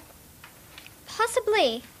musical?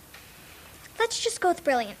 Possibly. Let's just go with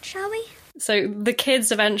brilliant, shall we? So the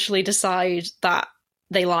kids eventually decide that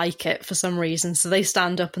they like it for some reason, so they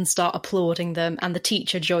stand up and start applauding them, and the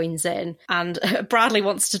teacher joins in, and Bradley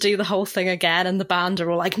wants to do the whole thing again, and the band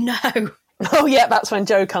are all like, no. Oh yeah, that's when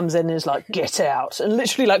Joe comes in and is like, get out, and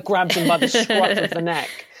literally like grabs him by the scruff of the neck.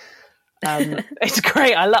 It's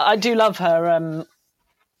great. I do love her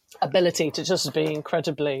ability to just be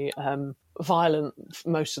incredibly violent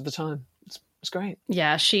most of the time. It's great.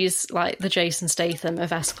 Yeah, she's like the Jason Statham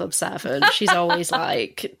of S Club 7. She's always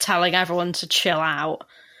like telling everyone to chill out.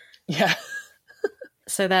 Yeah.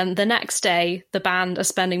 So then the next day, the band are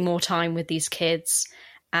spending more time with these kids.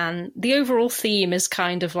 And the overall theme is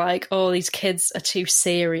kind of like, oh, these kids are too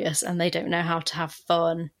serious and they don't know how to have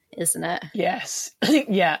fun, isn't it? Yes.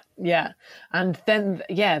 Yeah. And then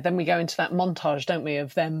we go into that montage, don't we,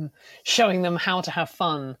 of them showing them how to have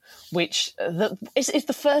fun, which is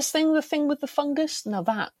the first thing, the thing with the fungus? Now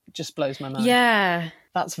that just blows my mind. Yeah.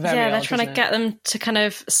 That's very odd, they're trying to isn't get them to kind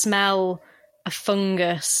of smell a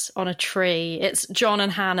fungus on a tree. It's John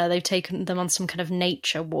and Hannah, they've taken them on some kind of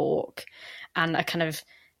nature walk and are kind of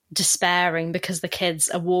despairing because the kids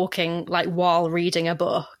are walking like while reading a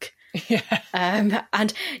book. Yeah.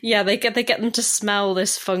 And yeah, they get them to smell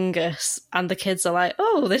this fungus, and the kids are like,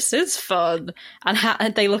 "Oh, this is fun,"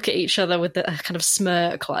 and they look at each other with a kind of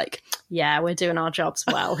smirk, like, "Yeah, we're doing our jobs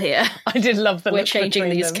well here." I did love that. We're changing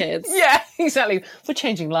these kids. Yeah, exactly. We're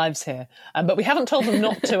changing lives here, but we haven't told them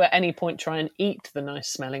not to at any point try and eat the nice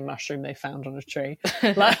smelling mushroom they found on a tree.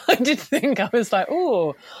 Like, I did think, I was like,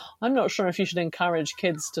 "Oh, I'm not sure if you should encourage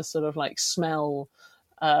kids to sort of like smell."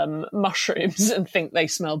 Mushrooms and think they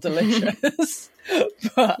smell delicious.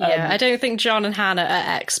 But, I don't think John and Hannah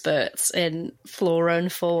are experts in flora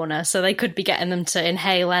and fauna, so they could be getting them to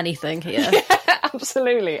inhale anything here. Yeah,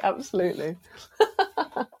 absolutely.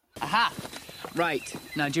 Aha! Right.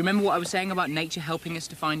 Now, do you remember what I was saying about nature helping us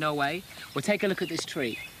to find our way? Well, take a look at this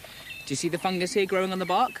tree. Do you see the fungus here growing on the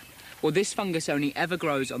bark? Well, this fungus only ever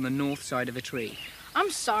grows on the north side of a tree.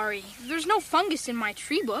 I'm sorry, there's no fungus in my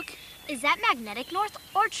tree book. Is that magnetic north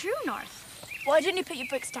or true north? Why don't you put your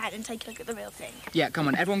books down and take a look at the real thing? Yeah, come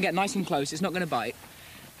on, everyone get nice and close. It's not going to bite.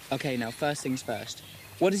 Okay, now, first things first.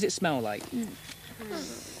 What does it smell like?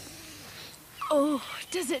 Oh,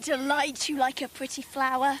 does it delight you like a pretty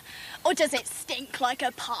flower? Or does it stink like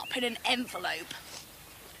a pop in an envelope?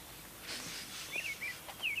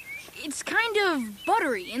 It's kind of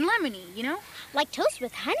buttery and lemony, you know? Like toast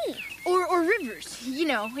with honey. Or rivers, you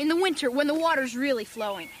know, in the winter when the water's really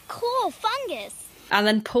flowing. Cool, fungus. And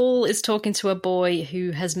then Paul is talking to a boy who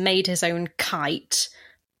has made his own kite,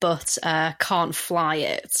 but can't fly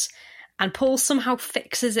it. And Paul somehow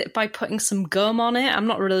fixes it by putting some gum on it. I'm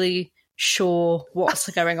not really sure what's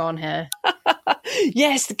going on here.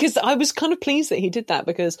 Yes, because I was kind of pleased that he did that,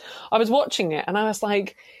 because I was watching it and I was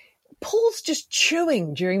like, Paul's just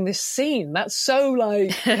chewing during this scene. That's so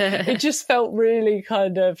like, it just felt really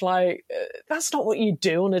kind of like, that's not what you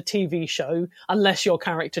do on a TV show unless your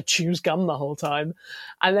character chews gum the whole time.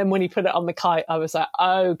 And then when he put it on the kite, I was like,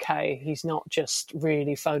 okay, he's not just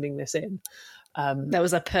really phoning this in. There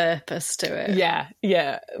was a purpose to it.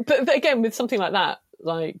 Yeah. But again, with something like that,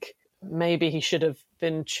 like maybe he should have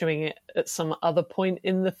been chewing it at some other point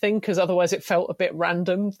in the thing, because otherwise it felt a bit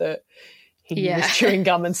random that he was chewing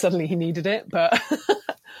gum and suddenly he needed it. But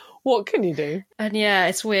what can you do? And yeah,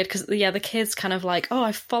 it's weird because the kids kind of like, oh,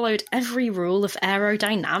 I've followed every rule of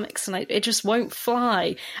aerodynamics and it just won't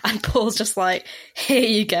fly. And Paul's just like, here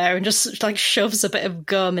you go, and just like shoves a bit of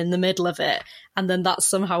gum in the middle of it, and then that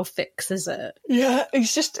somehow fixes it. Yeah,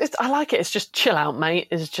 I like it. It's just chill out, mate.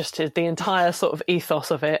 It's just the entire sort of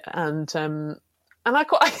ethos of it, and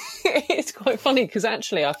it's quite funny because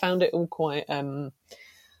actually I found it all quite.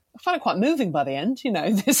 I found it quite moving by the end, you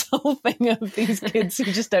know, this whole thing of these kids who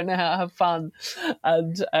just don't know how to have fun.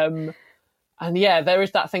 And yeah, there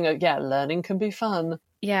is that thing of, learning can be fun.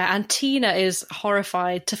 Yeah, and Tina is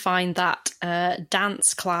horrified to find that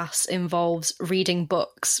dance class involves reading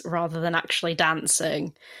books rather than actually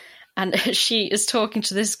dancing. And she is talking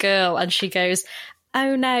to this girl and she goes,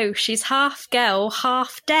 "Oh no, she's half girl,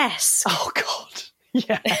 half desk." Oh God.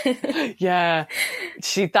 Yeah. Yeah. I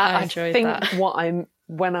think that.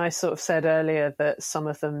 When I sort of said earlier that some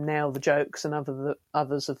of them nail the jokes and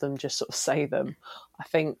others of them just sort of say them, I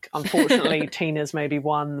think, unfortunately, Tina's maybe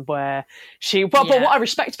one where but what I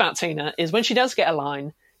respect about Tina is when she does get a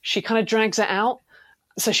line, she kind of drags it out,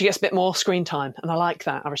 so she gets a bit more screen time, and I like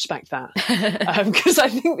that. I respect that. Because I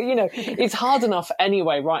think, it's hard enough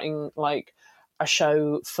anyway writing, like, a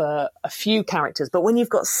show for a few characters, but when you've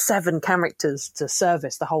got 7 characters to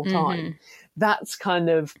service the whole time, that's kind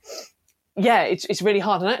of... Yeah, it's really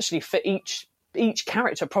hard. And actually, for each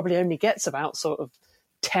character probably only gets about sort of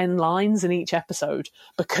 10 lines in each episode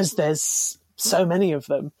because there's so many of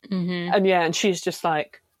them. Mm-hmm. And she's just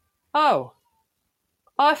like, "Oh,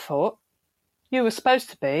 I thought you were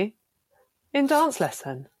supposed to be in dance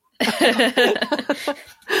lesson."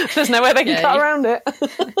 There's no way they can cut around it.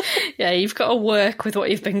 Yeah, you've got to work with what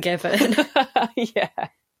you've been given. Yeah.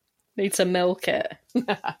 Need to milk it.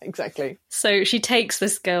 Exactly. So she takes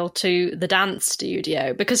this girl to the dance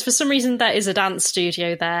studio because for some reason there is a dance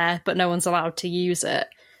studio there, but no one's allowed to use it.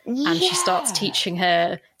 Yeah. And she starts teaching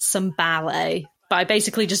her some ballet by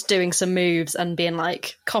basically just doing some moves and being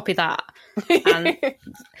like, "Copy that." And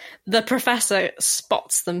the professor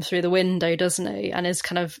spots them through the window, doesn't he? And is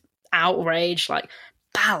kind of outraged, like,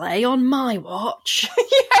 "Ballet on my watch?"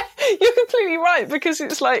 Yeah, you're completely right, because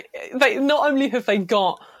it's like, they not only have they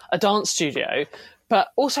got a dance studio, but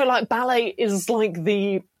also, like, ballet is like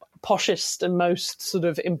the poshest and most sort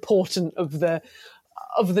of important of the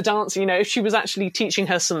dance. If she was actually teaching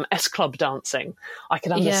her some S Club dancing, I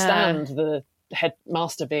could understand the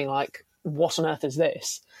headmaster being like, "What on earth is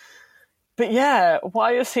this?" But yeah,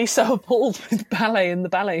 why is he so appalled with ballet in the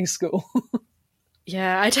ballet school?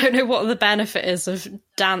 Yeah, I don't know what the benefit is of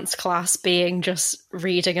dance class being just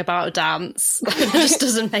reading about dance. It just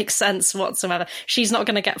doesn't make sense whatsoever. She's not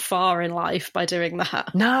going to get far in life by doing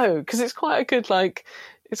that. No, because it's quite a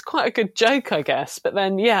good joke, I guess. But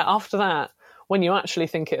then, after that, when you actually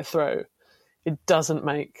think it through, it doesn't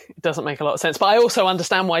make a lot of sense. But I also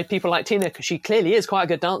understand why people like Tina, because she clearly is quite a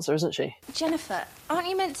good dancer, isn't she? Jennifer, aren't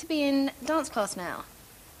you meant to be in dance class now?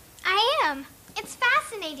 I am. It's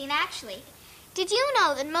fascinating, actually. Did you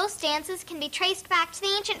know that most dances can be traced back to the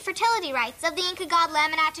ancient fertility rites of the Inca god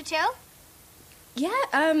Laminatu?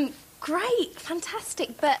 Yeah, great,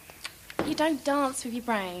 fantastic, but you don't dance with your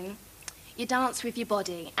brain. You dance with your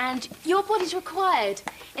body, and your body's required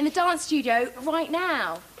in the dance studio right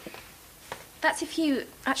now. That's if you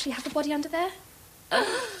actually have the body under there.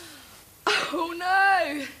 Oh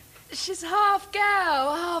no! She's half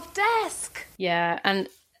girl, half desk. Yeah, and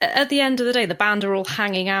at the end of the day, the band are all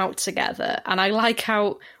hanging out together, and I like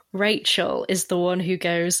how Rachel is the one who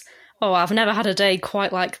goes, "Oh, I've never had a day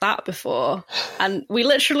quite like that before." And we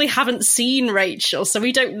literally haven't seen Rachel, so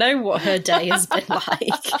we don't know what her day has been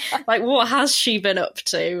like. Like, what has she been up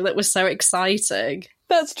to that was so exciting?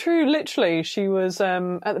 That's true, literally. She was,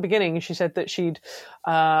 at the beginning, she said that she'd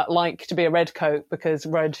like to be a red coat because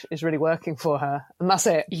red is really working for her. And that's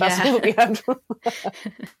it. That's all that we had from her.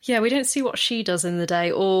 Yeah, we don't see what she does in the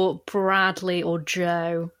day, or Bradley or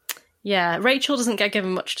Joe. Yeah, Rachel doesn't get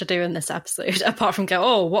given much to do in this episode, apart from go,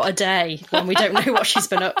 "Oh, what a day," when we don't know what she's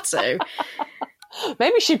been up to.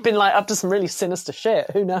 Maybe she'd been like up to some really sinister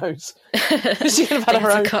shit. Who knows? She could have had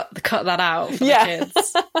her own. Cut that out for the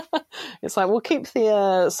kids. It's like, we'll keep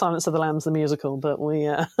the Silence of the Lambs the musical, but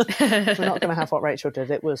we're not going to have what Rachel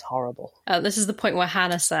did. It was horrible. This is the point where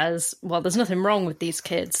Hannah says, "Well, there's nothing wrong with these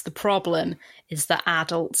kids. The problem is that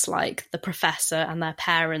adults like the professor and their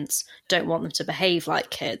parents don't want them to behave like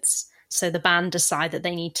kids. So the band decide that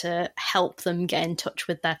they need to help them get in touch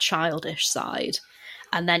with their childish side."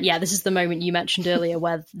 And then, this is the moment you mentioned earlier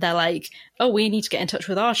where they're like, "Oh, we need to get in touch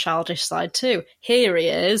with our childish side too. Here he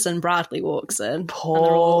is." And Bradley walks in. Poor and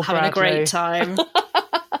they're all having Bradley. a great time.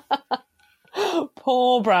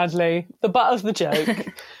 Poor Bradley, the butt of the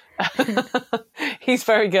joke. He's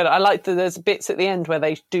very good. I like that there's bits at the end where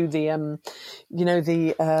they do the,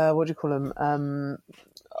 what do you call them?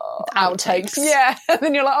 Outtakes. Yeah. And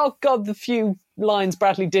then you're like, oh God, the few lines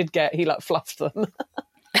Bradley did get, he like fluffed them.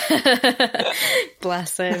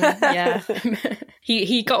 Bless him. Yeah.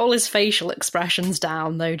 he got all his facial expressions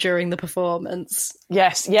down though during the performance.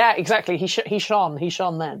 Yes, yeah, exactly. He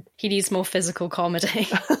shone then. He needs more physical comedy.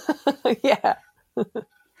 Yeah.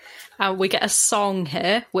 And we get a song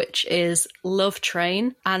here, which is Love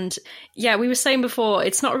Train. And yeah, we were saying before,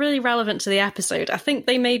 it's not really relevant to the episode. I think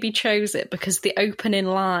they maybe chose it because the opening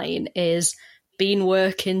line is, been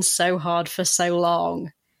working so hard for so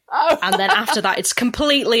long. Oh. And then after that, it's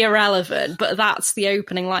completely irrelevant. But that's the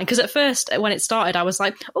opening line. Because at first, when it started, I was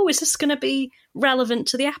like, oh, is this going to be relevant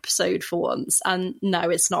to the episode for once? And no,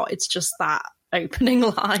 it's not. It's just that opening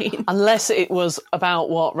line. Unless it was about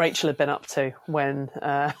what Rachel had been up to when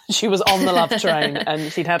she was on the love train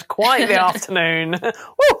and she'd had quite the afternoon.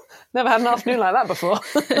 Woo! Never had an afternoon like that before.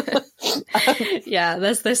 Yeah,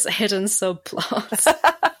 there's this hidden subplot.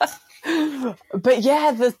 But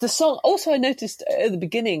yeah, the song. Also, I noticed at the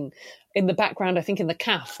beginning, in the background, I think in the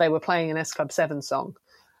calf, they were playing an S Club 7 song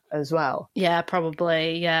as well. Yeah,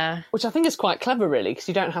 probably, yeah. Which I think is quite clever, really, because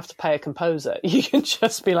you don't have to pay a composer. You can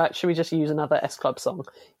just be like, should we just use another S Club song?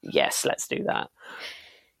 Yes, let's do that.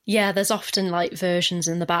 Yeah, there's often like versions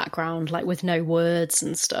in the background, like with no words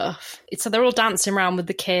and stuff. So they're all dancing around with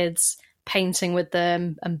the kids, painting with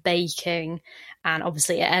them and baking. And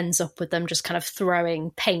obviously it ends up with them just kind of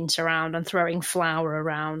throwing paint around and throwing flour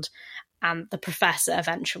around. And the professor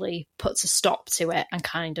eventually puts a stop to it and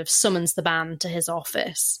kind of summons the band to his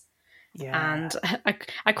office. Yeah. And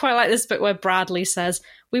I quite like this bit where Bradley says,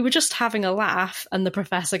 we were just having a laugh. And the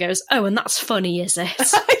professor goes, oh, and that's funny, is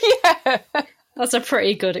it? Yeah. That's a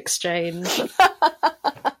pretty good exchange.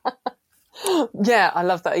 Yeah, I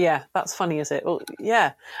love that. Yeah, that's funny, is it? Well,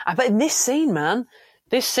 yeah. But in this scene, man,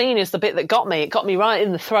 this scene is the bit that got me. It got me right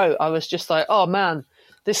in the throat. I was just like, oh, man,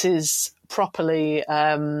 this is properly...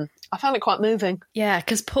 I found it quite moving. Yeah,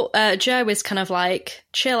 because Joe is kind of like,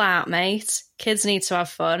 chill out, mate. Kids need to have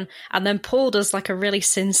fun. And then Paul does like a really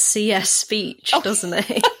sincere speech, doesn't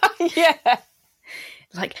he? Yeah.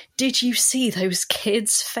 Like, did you see those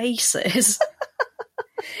kids' faces?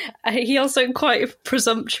 He also quite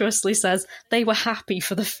presumptuously says they were happy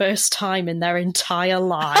for the first time in their entire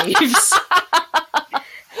lives.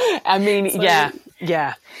 I mean, so,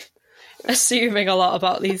 yeah. Assuming a lot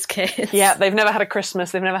about these kids. Yeah, they've never had a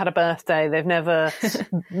Christmas, they've never had a birthday, they've never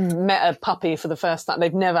met a puppy for the first time.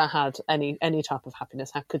 They've never had any type of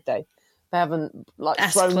happiness. How could they? They haven't like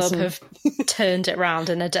S-Club have turned it round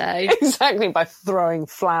in a day. Exactly, by throwing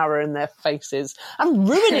flour in their faces and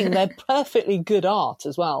ruining their perfectly good art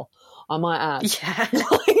as well, I might add. Yeah.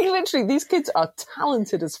 Like, literally, these kids are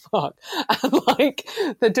talented as fuck. And like,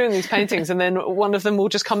 they're doing these paintings and then one of them will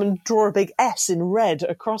just come and draw a big S in red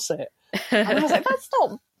across it. And I was like, that's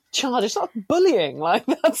not charge, it's not bullying. Like,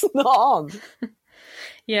 that's not on.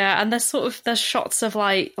 Yeah, and there's shots of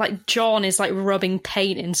like John is like rubbing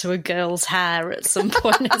paint into a girl's hair at some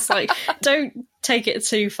point. It's like, don't take it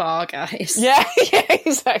too far, guys. Yeah,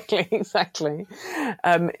 exactly.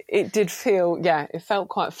 It did feel, it felt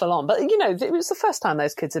quite full on. But, you know, it was the first time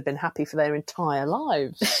those kids had been happy for their entire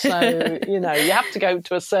lives. So, you know, you have to go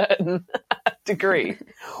to a certain degree.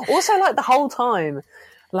 Also, like, the whole time,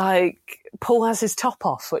 like, Paul has his top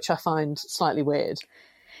off, which I find slightly weird.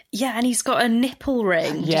 Yeah, and he's got a nipple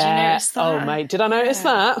ring. Yeah. Did you notice that? Oh, mate, did I notice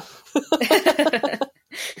that?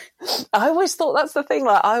 I always thought that's the thing.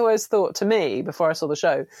 Like, I always thought, to me, before I saw the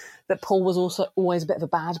show, that Paul was also always a bit of a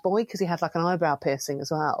bad boy because he had like an eyebrow piercing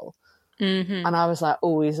as well. Mm-hmm. And I was like,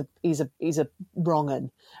 oh, he's a wrong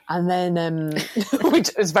un. And then,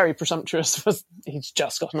 which is very presumptuous because he's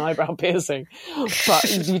just got an eyebrow piercing.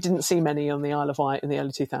 But you didn't see many on the Isle of Wight in the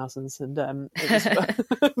early 2000s. And it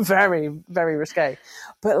was very, very risque.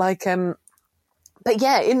 But like, but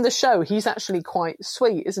yeah, in the show, he's actually quite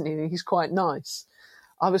sweet, isn't he? He's quite nice.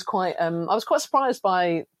 I was quite surprised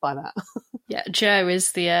by that. Yeah, Jo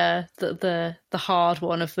is the hard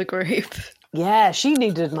one of the group. Yeah, she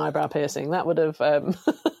needed an eyebrow piercing. That would have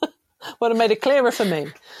made it clearer for me.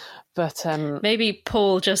 But maybe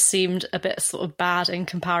Paul just seemed a bit sort of bad in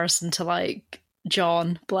comparison to like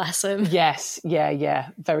John. Bless him. Yes, yeah,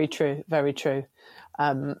 very true, very true.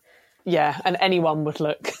 Yeah, and anyone would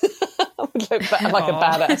look like a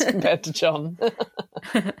badass compared to John.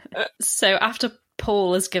 So after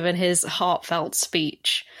Paul has given his heartfelt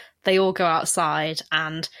speech, they all go outside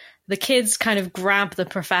and the kids kind of grab the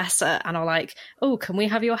professor and are like, oh, can we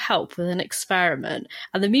have your help with an experiment?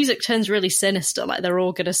 And the music turns really sinister, like they're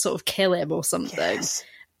all going to sort of kill him or something. Yes.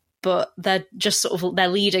 But they're just they're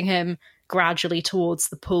leading him gradually towards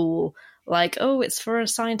the pool, like, oh, it's for a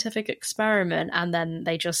scientific experiment. And then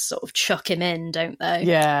they just sort of chuck him in, don't they?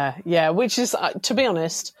 Yeah, which is, to be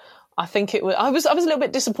honest, I think it was. I was a little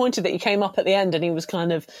bit disappointed that he came up at the end and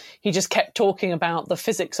he just kept talking about the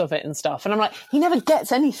physics of it and stuff. And I'm like, he never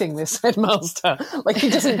gets anything, this headmaster. Like, he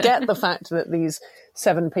doesn't get the fact that these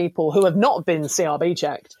 7 people who have not been CRB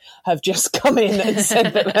checked have just come in and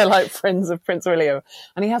said that they're like friends of Prince William,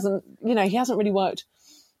 and he hasn't really worked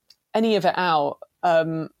any of it out.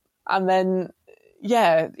 And then,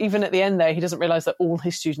 yeah, even at the end there, he doesn't realise that all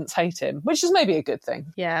his students hate him, which is maybe a good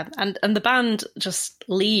thing. Yeah, and the band just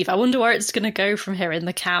leave. I wonder where it's going to go from here in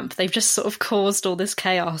the camp. They've just sort of caused all this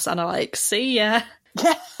chaos and are like, see ya.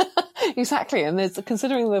 Yeah, exactly. And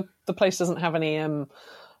considering the place doesn't have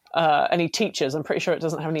any teachers, I'm pretty sure it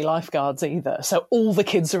doesn't have any lifeguards either. So all the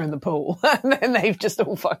kids are in the pool and then they've just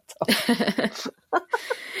all fucked up.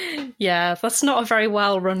 Yeah, that's not a very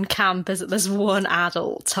well-run camp, is it? There's one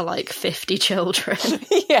adult to like 50 children.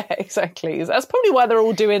 Yeah, exactly. That's probably why they're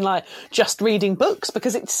all doing like just reading books,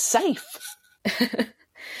 because it's safe.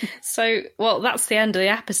 So, well, that's the end of the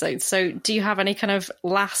episode. So do you have any kind of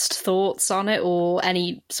last thoughts on it, or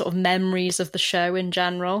any sort of memories of the show in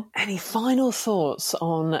general? Any final thoughts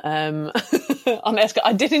on on Escort?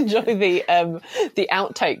 I did enjoy the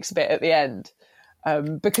outtakes bit at the end,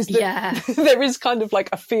 because there is kind of like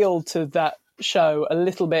a feel to that show, a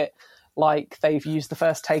little bit like they've used the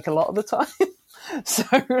first take a lot of the time. So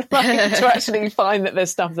like, to actually find that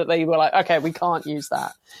there's stuff that they were like, okay, we can't use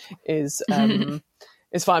that is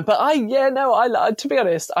fine. But to be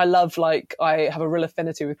honest, I love, like, I have a real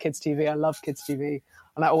affinity with kids TV. I love kids TV,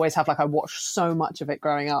 and I always have. Like, I watched so much of it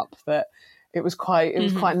growing up that it was quite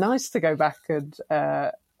nice to go back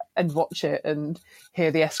and watch it and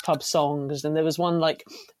hear the S Club songs. And there was one, like,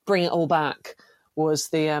 Bring It All Back was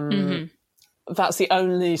the that's the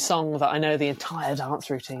only song that I know the entire dance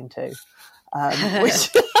routine to. Which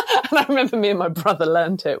and I remember me and my brother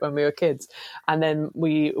learnt it when we were kids, and then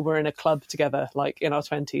we were in a club together, like in our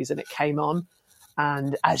 20s, and it came on,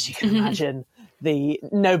 and as you can imagine,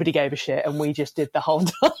 nobody gave a shit, and we just did the whole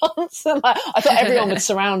dance. And I thought everyone would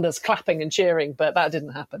surround us clapping and cheering, but that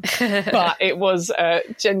didn't happen. But it was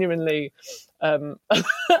genuinely a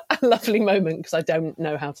lovely moment, because I don't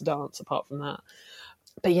know how to dance apart from that.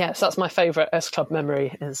 But yes, that's my favourite S Club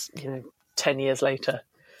memory, is 10 years later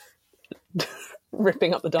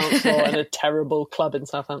ripping up the dance floor in a terrible club in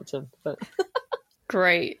Southampton. But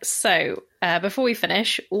Great. So before we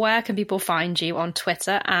finish, where can people find you on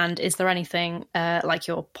Twitter? And is there anything like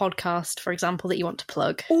your podcast, for example, that you want to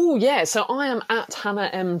plug? Oh, yeah. So I am at Hannah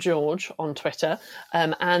M. George on Twitter.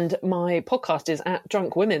 And my podcast is at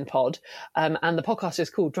Drunk Women Pod. And the podcast is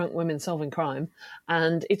called Drunk Women Solving Crime.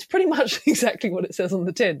 And it's pretty much exactly what it says on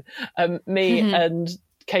the tin. Me and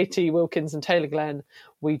Katie Wilkins and Taylor Glenn,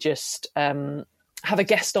 we just have a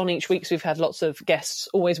guest on each week. So we've had lots of guests,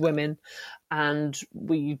 always women, and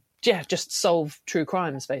we just solve true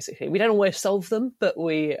crimes, basically. We don't always solve them, but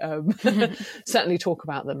we certainly talk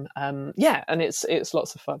about them. And it's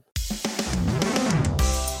lots of fun.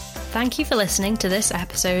 Thank you for listening to this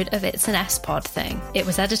episode of It's an S-Pod Thing. It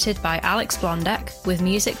was edited by Alex Blondek with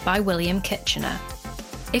music by William Kitchener.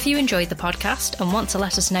 If you enjoyed the podcast and want to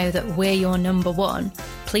let us know that we're your number one,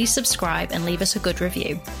 please subscribe and leave us a good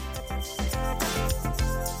review.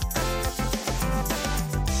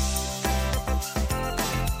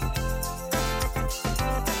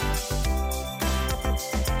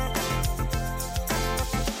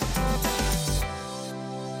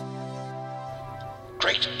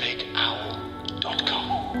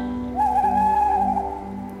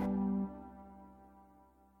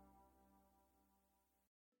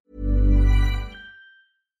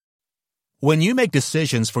 When you make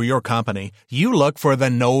decisions for your company, you look for the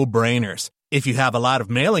no-brainers. If you have a lot of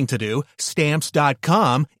mailing to do,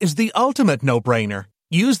 Stamps.com is the ultimate no-brainer.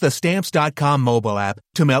 Use the Stamps.com mobile app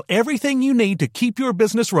to mail everything you need to keep your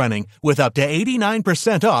business running with up to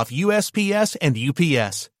 89% off USPS and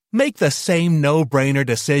UPS. Make the same no-brainer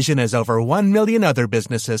decision as over 1 million other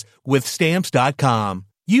businesses with Stamps.com.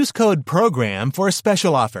 Use code PROGRAM for a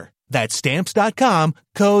special offer. That's Stamps.com,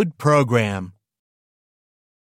 code PROGRAM.